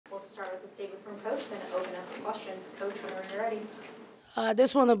out the statement from Coach, then open up for questions. Coach, whenever you're ready.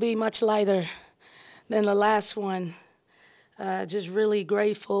 This one will be much lighter than the last one. Just really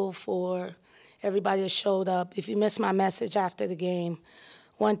grateful for everybody that showed up. If you missed my message after the game,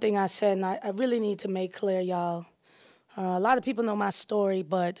 one thing I said, and I really need to make clear, y'all, a lot of people know my story,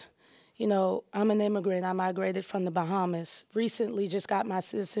 but, you know, I'm an immigrant. I migrated from the Bahamas. Recently just got my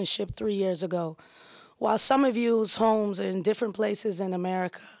citizenship 3 years ago. While some of you's homes are in different places in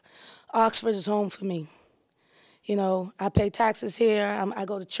America, Oxford is home for me. You know, I pay taxes here. I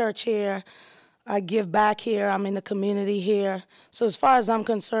go to church here. I give back here. I'm in the community here. So as far as I'm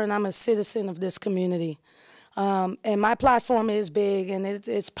concerned, I'm a citizen of this community. And my platform is big, and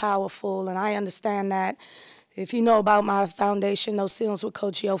it's powerful, and I understand that. If you know about my foundation, No Ceilings with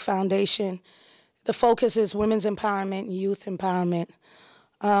Coach Yo Foundation, the focus is women's empowerment and youth empowerment.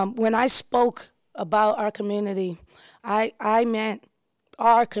 When I spoke about our community, I meant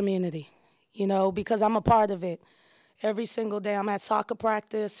our community, you know, because I'm a part of it. Every single day I'm at soccer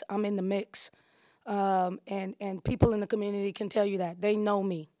practice, I'm in the mix. And people in the community can tell you that. They know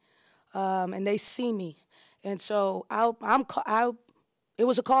me, and they see me. And so it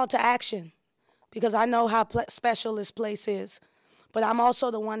was a call to action because I know how special this place is. But I'm also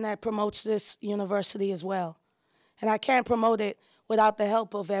the one that promotes this university as well. And I can't promote it without the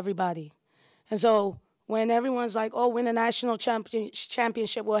help of everybody. And so when everyone's like, oh, win a national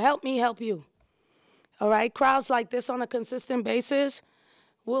championship, well, help me help you. All right? Crowds like this on a consistent basis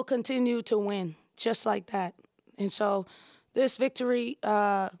will continue to win, just like that. And so this victory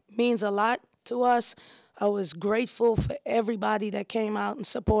means a lot to us. I was grateful for everybody that came out and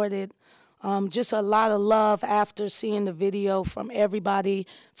supported. Just a lot of love after seeing the video from everybody,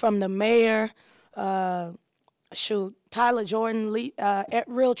 from the mayor, Tyler Jordan,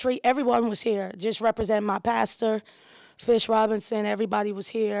 Realtree, everyone was here. Just represent my pastor, Fish Robinson, everybody was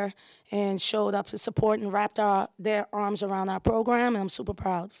here and showed up to support and wrapped their arms around our program, and I'm super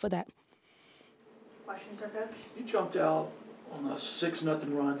proud for that. Questions for Coach? You jumped out on a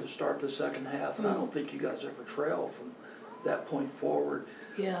 6-0 run to start the second half, and I don't think you guys ever trailed from that point forward.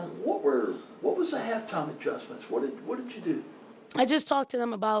 Yeah. What was the halftime adjustments? What did you do? I just talked to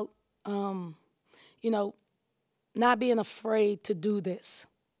them about, you know, not being afraid to do this,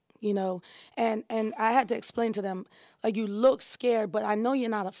 you know. And I had to explain to them, like, you look scared, but I know you're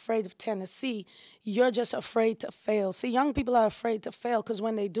not afraid of Tennessee. You're just afraid to fail. See, young people are afraid to fail because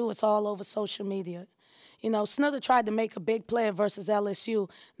when they do, it's all over social media. You know, Snooder tried to make a big play versus LSU.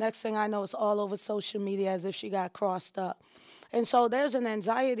 Next thing I know, it's all over social media as if she got crossed up. And so there's an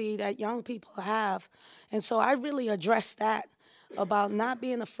anxiety that young people have. And so I really addressed that about not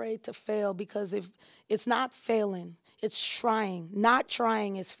being afraid to fail, because if it's not failing, it's trying. Not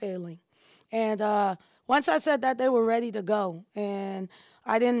trying is failing. And once I said that, they were ready to go. And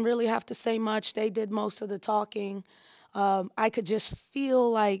I didn't really have to say much. They did most of the talking. I could just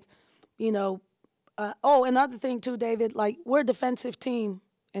feel like, you know, oh, another thing too, David, like, we're a defensive team.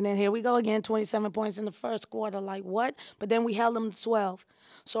 And then here we go again, 27 points in the first quarter. Like, what? But then we held them to 12.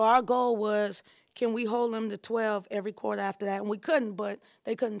 So our goal was, can we hold them to 12 every quarter after that? And we couldn't, but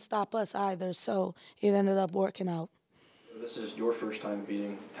they couldn't stop us either. So it ended up working out. This is your first time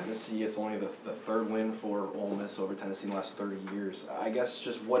beating Tennessee. It's only the third win for Ole Miss over Tennessee in the last 30 years. I guess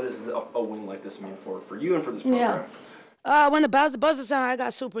just what does a win like this mean for you and for this program? Yeah. When the buzzer sounded, I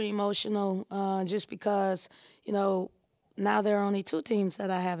got super emotional just because, you know, now there are only 2 teams that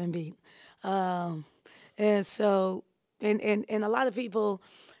I haven't beat. And so, and a lot of people,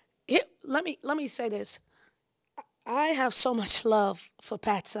 let me say this. I have so much love for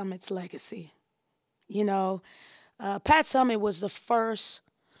Pat Summitt's legacy. You know, Pat Summitt was the first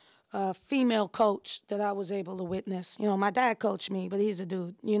female coach that I was able to witness. You know, my dad coached me, but he's a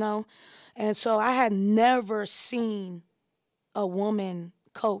dude, you know. And so I had never seen a woman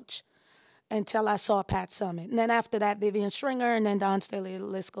coach until I saw Pat Summitt. And then after that, Vivian Stringer, and then Don Staley, the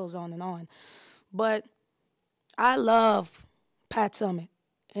list goes on and on. But I love Pat Summitt.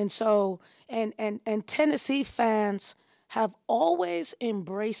 And so, and Tennessee fans have always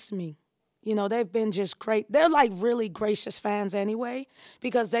embraced me. You know, they've been just great. They're like really gracious fans anyway,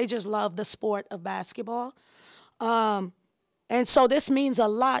 because they just love the sport of basketball. And so this means a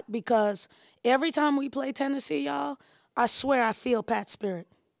lot, because every time we play Tennessee, y'all, I swear I feel Pat's spirit.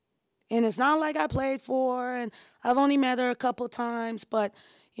 And it's not like I played for her, and I've only met her a couple times, but,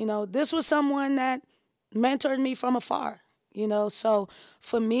 you know, this was someone that mentored me from afar, you know. So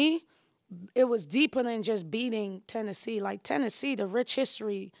for me, it was deeper than just beating Tennessee. Like, Tennessee, the rich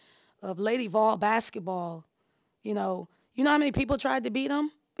history of Lady Vol basketball, you know how many people tried to beat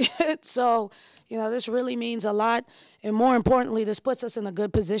them? So, this really means a lot. And more importantly, this puts us in a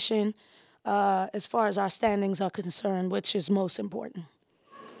good position as far as our standings are concerned, which is most important.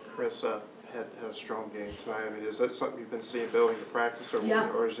 Chris had a strong game tonight. I mean, is that something you've been seeing building to practice,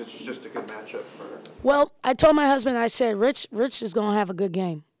 or is it just a good matchup for her? Well, I told my husband, I said, Rich is going to have a good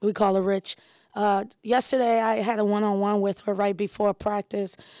game. We call her Rich. Yesterday, I had a one-on-one with her right before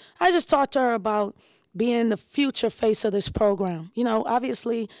practice. I just talked to her about being the future face of this program.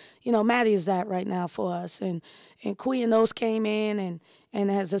 Obviously, Maddie is that right now for us. And Quee and those came in and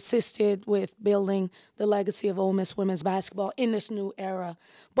has assisted with building the legacy of Ole Miss women's basketball in this new era.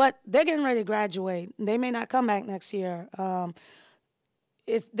 But they're getting ready to graduate. They may not come back next year. Then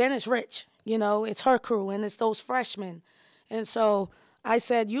it's Rich. It's her crew, and it's those freshmen. And so I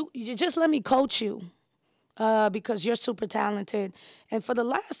said, you just let me coach you. Because you're super talented. And for the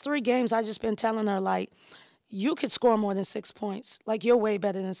last 3 games, I've just been telling her, like, you could score more than 6 points. Like, you're way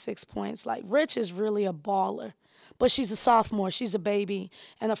better than 6 points. Like, Rich is really a baller. But she's a sophomore. She's a baby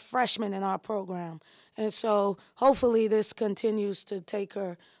and a freshman in our program. And so hopefully this continues to take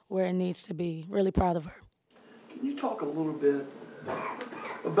her where it needs to be. Really proud of her. Can you talk a little bit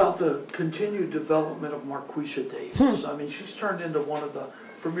about the continued development of Marquisha Davis? I mean, she's turned into one of the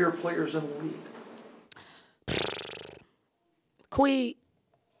premier players in the league. Quee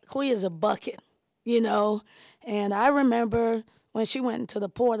is a bucket, and I remember when she went into the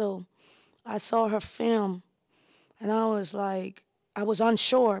portal, I saw her film, and I was like, I was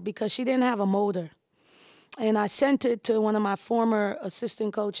unsure because she didn't have a motor. And I sent it to one of my former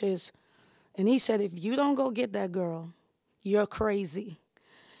assistant coaches, and he said, if you don't go get that girl, you're crazy.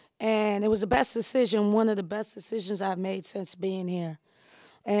 And it was the best decision, one of the best decisions I've made since being here.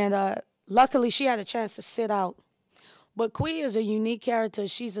 And luckily, she had a chance to sit out. But Quee is a unique character.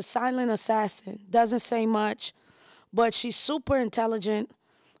 She's a silent assassin, doesn't say much, but she's super intelligent.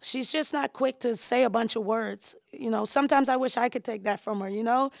 She's just not quick to say a bunch of words. Sometimes I wish I could take that from her,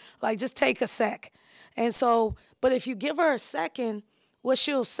 like just take a sec. And so, but if you give her a second, what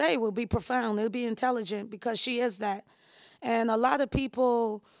she'll say will be profound. It'll be intelligent because she is that. And a lot of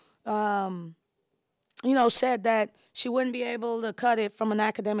people, said that she wouldn't be able to cut it from an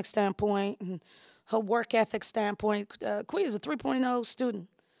academic standpoint and her work ethic standpoint. Quee is a 3.0 student,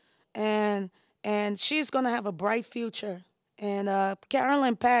 and she's going to have a bright future. And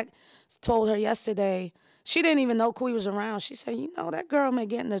Carolyn Pack told her yesterday, she didn't even know Quee was around. She said, that girl may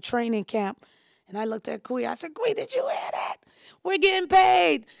get in the training camp. And I looked at Quee. I said, Quee, did you hear that? We're getting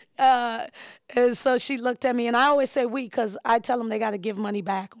paid. And so she looked at me, and I always say we because I tell them they got to give money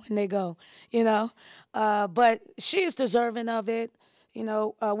back when they go, But she is deserving of it.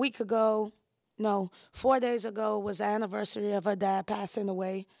 A week ago, 4 days ago was the anniversary of her dad passing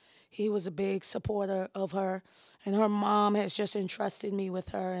away. He was a big supporter of her, and her mom has just entrusted me with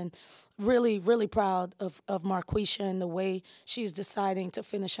her, and really, really proud of Marquisha and the way she's deciding to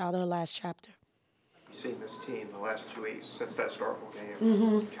finish out her last chapter. You've seen this team the last 2 weeks since that Starkville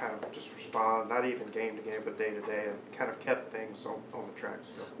game kind of just respond, not even game to game, but day to day, and kind of kept things on the track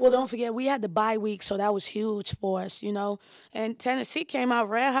still. Well, don't forget, we had the bye week, so that was huge for us, And Tennessee came out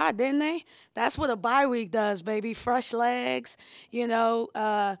red hot, didn't they? That's what a bye week does, baby. Fresh legs,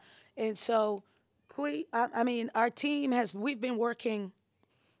 And so, our team we've been working.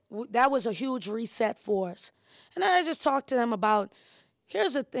 That was a huge reset for us. And then I just talked to them about,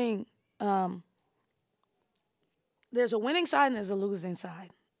 here's the thing. There's a winning side and there's a losing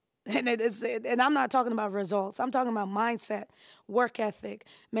side. And I'm not talking about results. I'm talking about mindset, work ethic,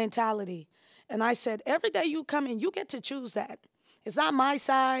 mentality. And I said, every day you come in, you get to choose that. It's not my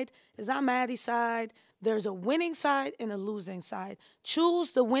side. It's not Maddie's side. There's a winning side and a losing side.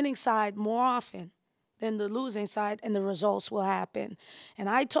 Choose the winning side more often than the losing side, and the results will happen. And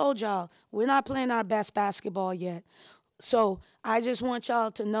I told y'all, we're not playing our best basketball yet. So I just want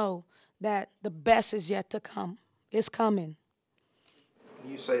y'all to know that the best is yet to come. It's coming.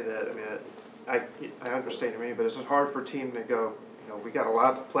 You say that, I understand what you mean, but is it hard for a team to go, we got a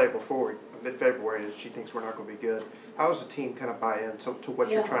lot to play before mid-February, and she thinks we're not going to be good. How does the team kind of buy into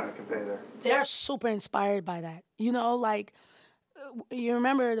what you're trying to convey there? They're super inspired by that. You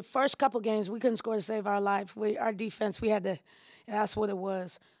remember the first couple games, we couldn't score to save our life. Our defense, that's what it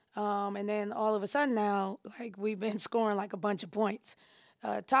was. And then all of a sudden now, we've been scoring a bunch of points.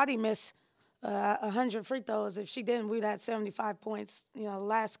 Toddy missed 100 free throws. If she didn't, we'd had 75 points,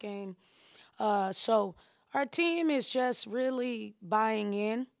 last game. So our team is just really buying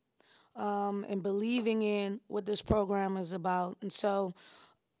in and believing in what this program is about. And so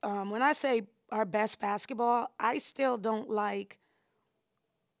when I say our best basketball, I still don't like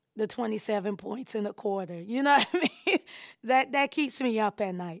the 27 points in the quarter. You know what I mean? That keeps me up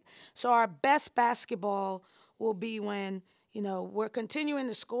at night. So our best basketball will be when, you know, we're continuing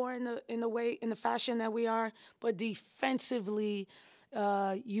to score in the fashion that we are, but defensively,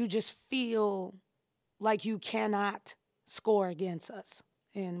 you just feel like you cannot score against us,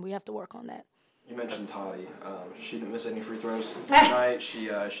 and we have to work on that. You mentioned Toddy. She didn't miss any free throws tonight. She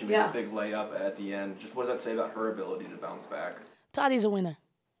made a big layup at the end. Just what does that say about her ability to bounce back? Toddy's a winner.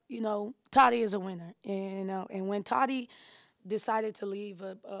 You know, Toddy is a winner. And when Toddy decided to leave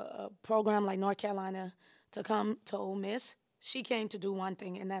a program like North Carolina to come to Ole Miss, she came to do one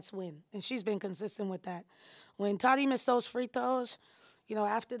thing, and that's win. And she's been consistent with that. When Toddy missed those free throws, you know,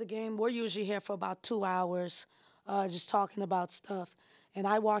 after the game, we're usually here for about 2 hours just talking about stuff. And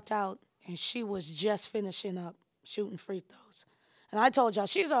I walked out, and she was just finishing up shooting free throws. And I told y'all,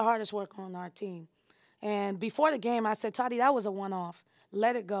 she's the hardest worker on our team. And before the game, I said, Toddy, that was a one-off.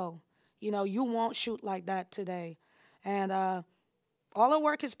 Let it go. You know, you won't shoot like that today. And all her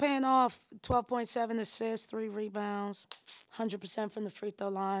work is paying off. 12.7 assists, 3 rebounds, 100% from the free throw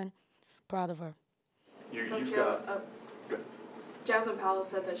line. Proud of her. You've got... Jasmine Powell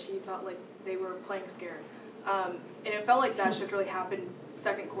said that she felt like they were playing scared. And it felt like that shift really happened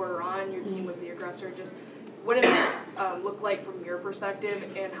second quarter on. Your team was the aggressor. Just what did it look like from your perspective,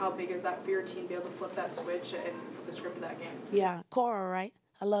 and how big is that for your team to be able to flip that switch and flip the script of that game? Yeah, Cora, right?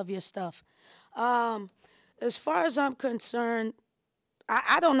 I love your stuff. As far as I'm concerned,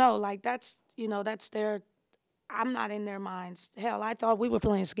 I don't know. Like, that's, you know, that's their, I'm not in their minds. Hell, I thought we were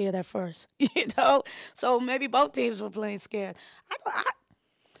playing scared at first, you know? So maybe both teams were playing scared.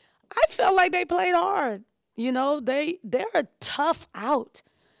 I felt like they played hard. You know, they're a tough out.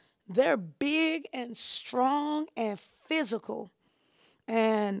 They're big and strong and physical.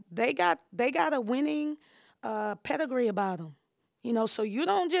 And they got a winning pedigree about them. You know, so you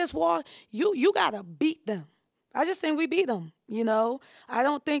don't just walk, you got to beat them. I just think we beat them, you know. I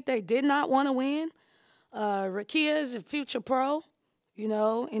don't think they did not want to win. Rakia is a future pro, you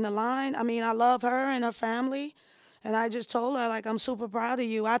know, in the line. I mean, I love her and her family. And I just told her, like, I'm super proud of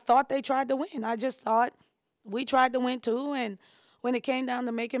you. I thought they tried to win. I just thought we tried to win too. And when it came down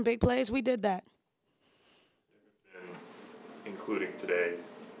to making big plays, we did that. And including today,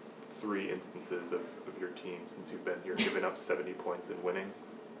 3 instances of your team since you've been here giving up 70 points and winning.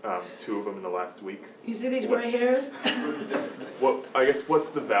 2 of them in the last week. You see these gray hairs? Well, I guess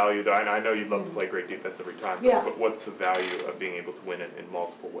what's the value, though? I know you'd love to play great defense every time, but what's the value of being able to win it in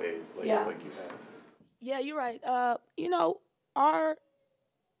multiple ways like you have? Yeah, you're right. You know,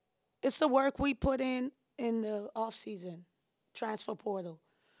 it's the work we put in the offseason, transfer portal.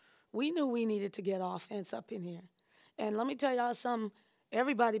 We knew we needed to get offense up in here. And let me tell y'all something.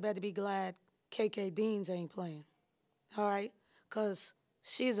 Everybody better be glad KK Deans ain't playing, all right? Because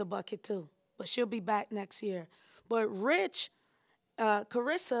she's a bucket too, but she'll be back next year. But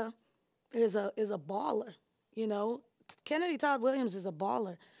Carissa is a baller, you know. Kennedy Todd Williams is a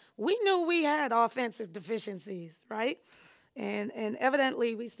baller. We knew we had offensive deficiencies, right? And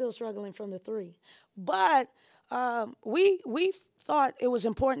evidently we still struggling from the 3. But we thought it was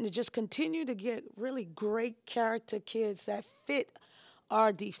important to just continue to get really great character kids that fit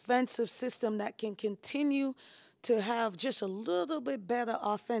our defensive system, that can continue to have just a little bit better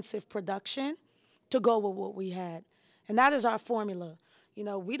offensive production to go with what we had. And that is our formula. You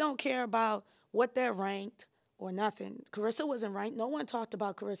know, we don't care about what they're ranked or nothing. Carissa wasn't ranked. No one talked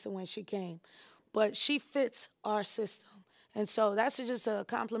about Carissa when she came. But she fits our system. And so that's just a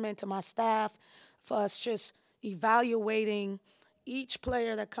compliment to my staff for us just evaluating each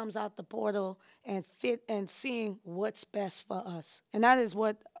player that comes out the portal and seeing what's best for us. And that is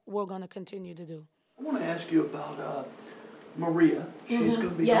what we're going to continue to do. I want to ask you about Maria. She's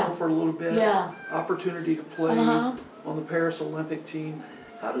going to be gone for a little bit. Opportunity to play on the Paris Olympic team.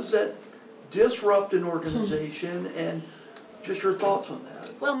 How does that disrupt an organization, and just your thoughts on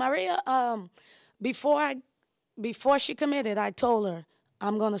that? Well, Maria, before she committed, I told her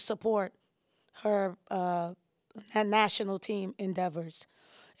I'm going to support her national team endeavors.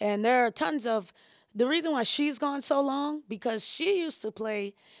 And there are tons of, the reason why she's gone so long, because she used to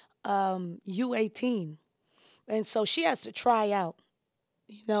play U18. And so she has to try out,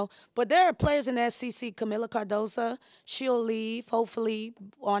 you know. But there are players in the SEC, Camila Cardoza, she'll leave, hopefully,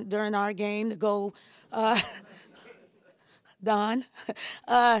 during our game to go, Don,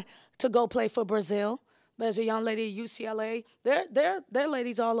 to go play for Brazil. There's a young lady at UCLA. There are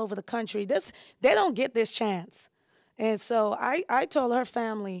ladies all over the country. They don't get this chance. And so I told her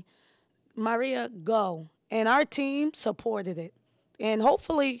family, Maria, go. And our team supported it. And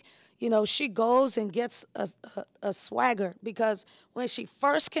hopefully, she goes and gets a swagger, because when she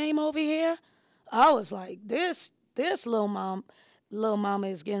first came over here, I was like, this little mama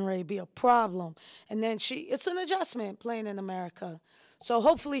is getting ready to be a problem. And then it's an adjustment playing in America. So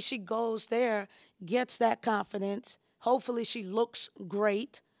hopefully she goes there, gets that confidence. Hopefully she looks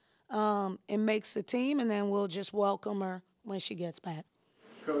great and makes the team, and then we'll just welcome her when she gets back.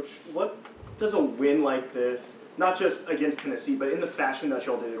 Coach, what does a win like this, not just against Tennessee, but in the fashion that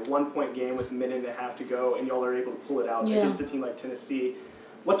y'all did, a 1-point game with a minute and a half to go, and y'all are able to pull it out against a team like Tennessee,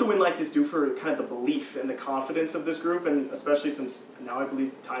 what's a win like this do for kind of the belief and the confidence of this group, and especially since now I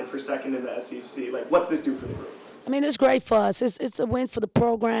believe tied for second in the SEC? Like, what's this do for the group? I mean, it's great for us. It's a win for the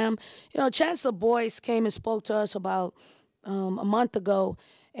program. Chancellor Boyce came and spoke to us about a month ago,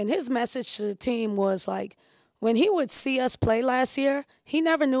 and his message to the team was like, when he would see us play last year, he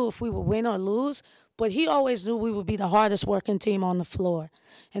never knew if we would win or lose, but he always knew we would be the hardest working team on the floor.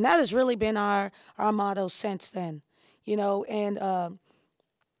 And that has really been our motto since then, and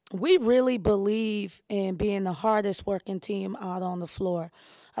we really believe in being the hardest working team out on the floor.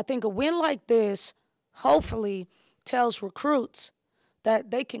 I think a win like this hopefully tells recruits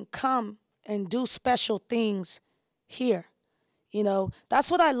that they can come and do special things here.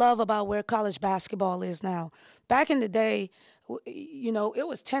 That's what I love about where college basketball is now. Back in the day, it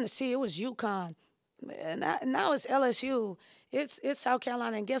was Tennessee, it was UConn, and now it's LSU, it's South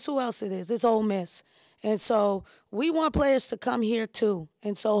Carolina, and guess who else it is? It's Ole Miss. And so we want players to come here too.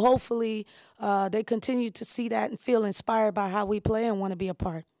 And so hopefully they continue to see that and feel inspired by how we play and want to be a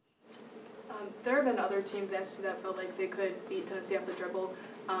part. There have been other teams that felt like they could beat Tennessee off the dribble.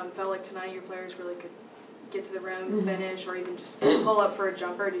 Felt like tonight your players really could get to the rim, finish, or even just pull up for a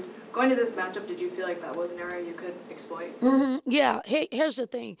jumper. Going to this matchup, did you feel like that was an area you could exploit? Yeah. Hey, here's the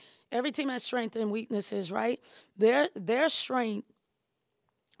thing. Every team has strengths and weaknesses, right? Their strength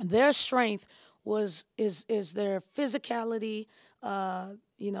is their physicality.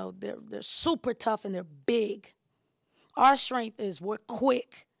 They're super tough and they're big. Our strength is we're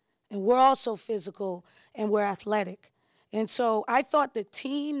quick, and we're also physical, and we're athletic. And so I thought the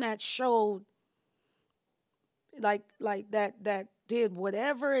team that showed like that did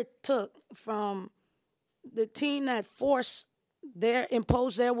whatever it took, from the team that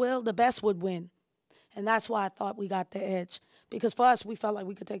imposed their will, the best would win. And that's why I thought we got the edge, because for us, we felt like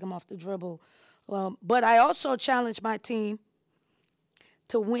we could take them off the dribble. But I also challenged my team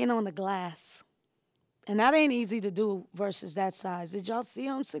to win on the glass. And that ain't easy to do versus that size. Did y'all see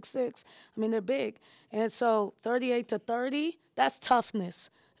them 6'6"? I mean, they're big. And so 38-30, that's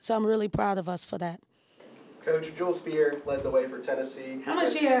toughness. So I'm really proud of us for that. Coach, Jewel Spear led the way for Tennessee. How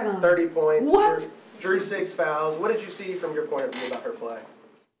much she had on? 30 points. What? Drew 6 fouls. What did you see from your point of view about her play?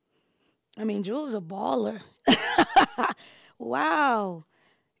 I mean, Jewel's a baller. Wow.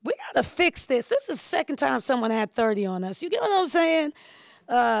 We got to fix this. This is the second time someone had 30 on us. You get what I'm saying?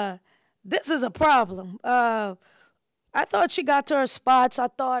 This is a problem. I thought she got to her spots. I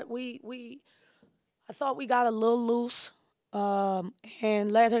thought we got a little loose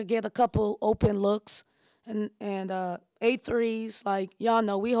and let her get a couple open looks and 8 threes. Like y'all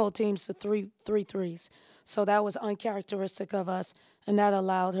know, we hold teams to three threes. So that was uncharacteristic of us, and that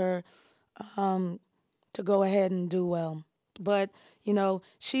allowed her to go ahead and do well. But,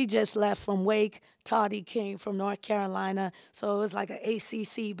 she just left from Wake. Toddy came from North Carolina. So it was like an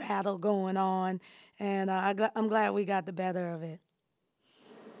ACC battle going on. And I'm glad we got the better of it.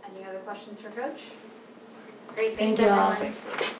 Any other questions for Coach? Great, Thank thanks y'all. everyone.